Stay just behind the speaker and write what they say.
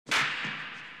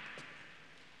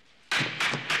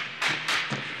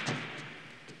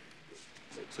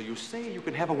So you say you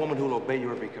can have a woman who'll obey your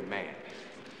every command,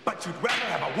 But you'd rather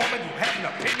have a woman who has an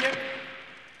opinion?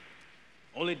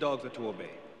 Only dogs are to obey.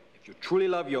 If you truly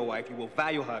love your wife, you will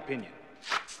value her opinion.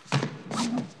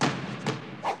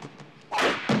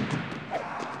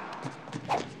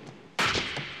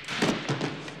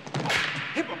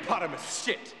 Hippopotamus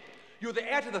shit! You're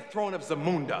the heir to the throne of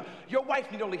Zamunda. Your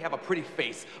wife need only have a pretty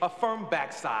face, a firm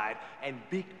backside, and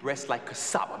big breasts like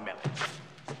cassava melon.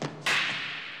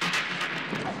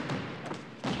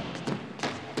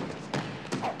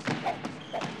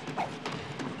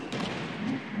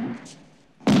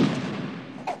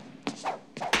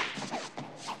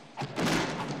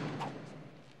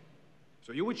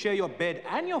 So you would share your bed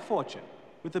and your fortune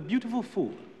with a beautiful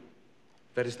fool.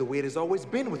 That is the way it has always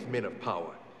been with men of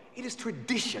power. It is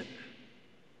tradition.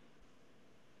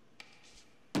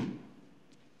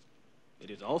 It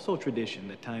is also tradition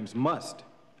that times must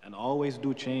and always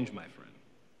do change, my friend.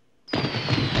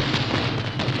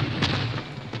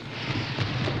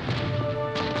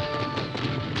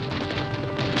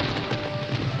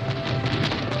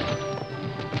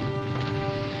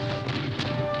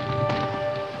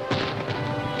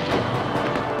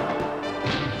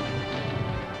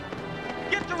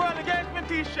 Get your run engagement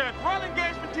t-shirt, run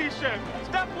engagement t-shirt.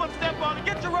 Step one, step on, and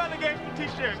get your run engagement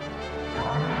t-shirt.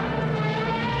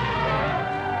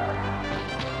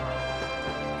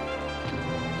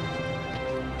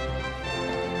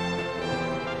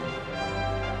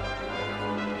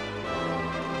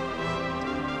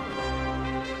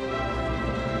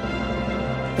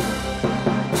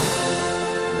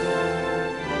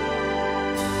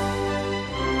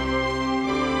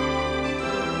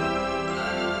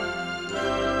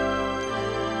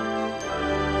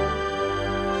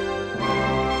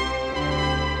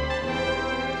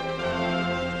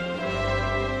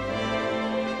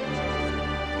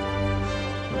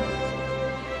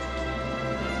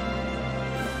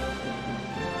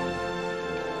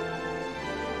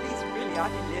 Are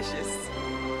delicious.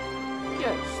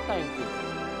 Yes, thank you.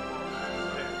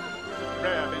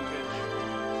 Rare vintage.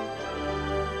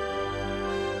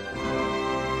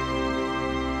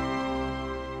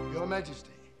 Your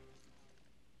Majesty,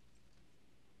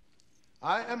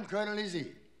 I am Colonel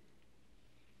Izzy,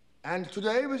 and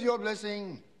today, with your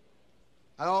blessing,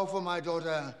 I offer my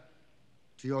daughter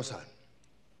to your son.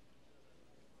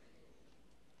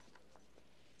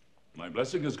 My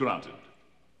blessing is granted.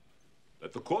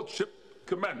 Let the courtship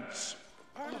commence.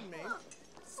 Pardon me.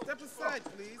 Step aside,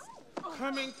 please.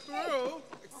 Coming through.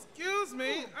 Excuse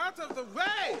me. Out of the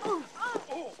way.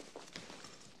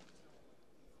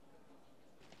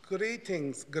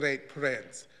 Greetings, great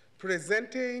prince.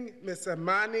 Presenting Miss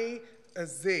Amani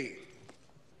Aziz.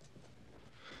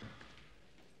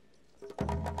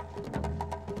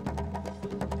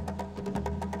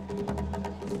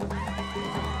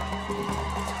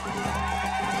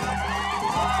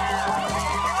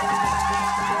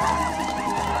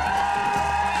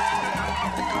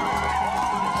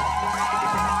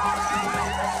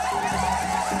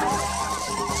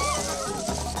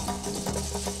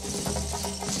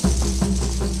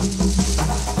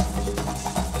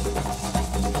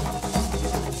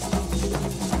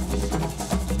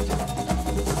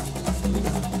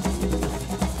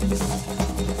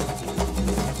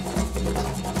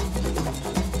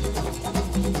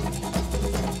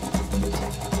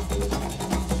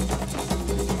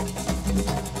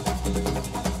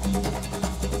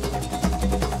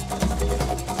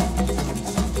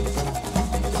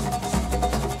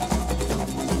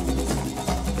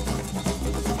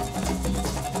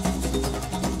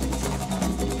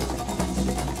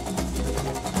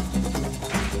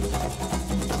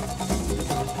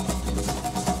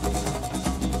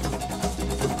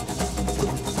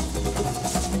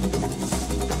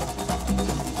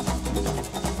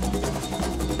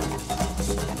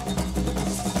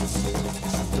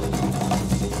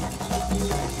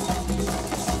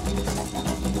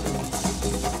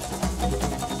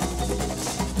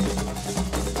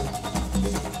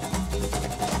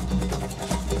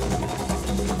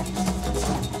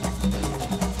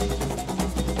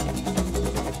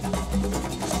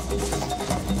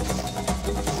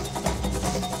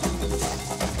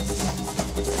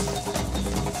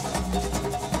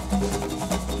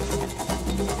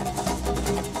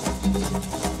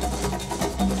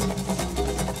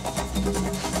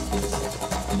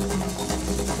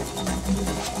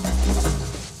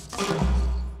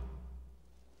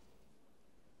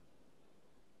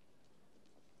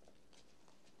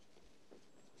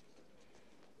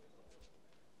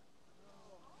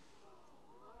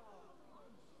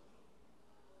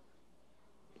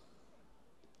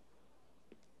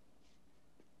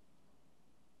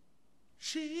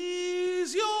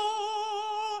 She's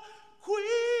your queen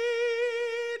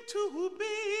to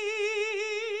be,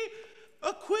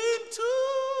 a queen to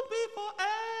be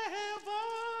forever,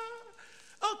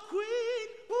 a queen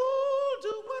who'll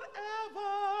do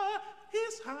whatever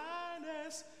His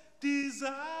Highness desires.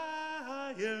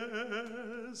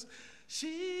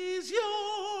 She's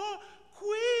your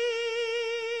queen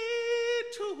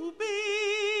to be,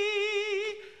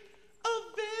 a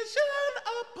vision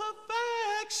of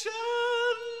perfection,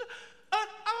 an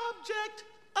object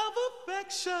of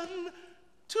affection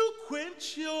to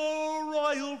quench your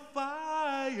royal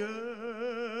fire,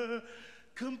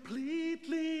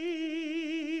 completely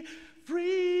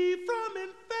free from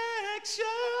infection,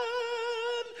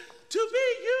 to be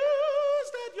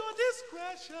used at your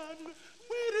discretion,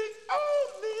 waiting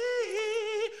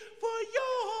only for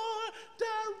your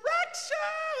direction,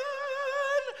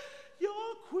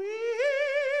 your queen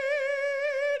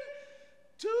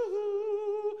to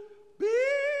be.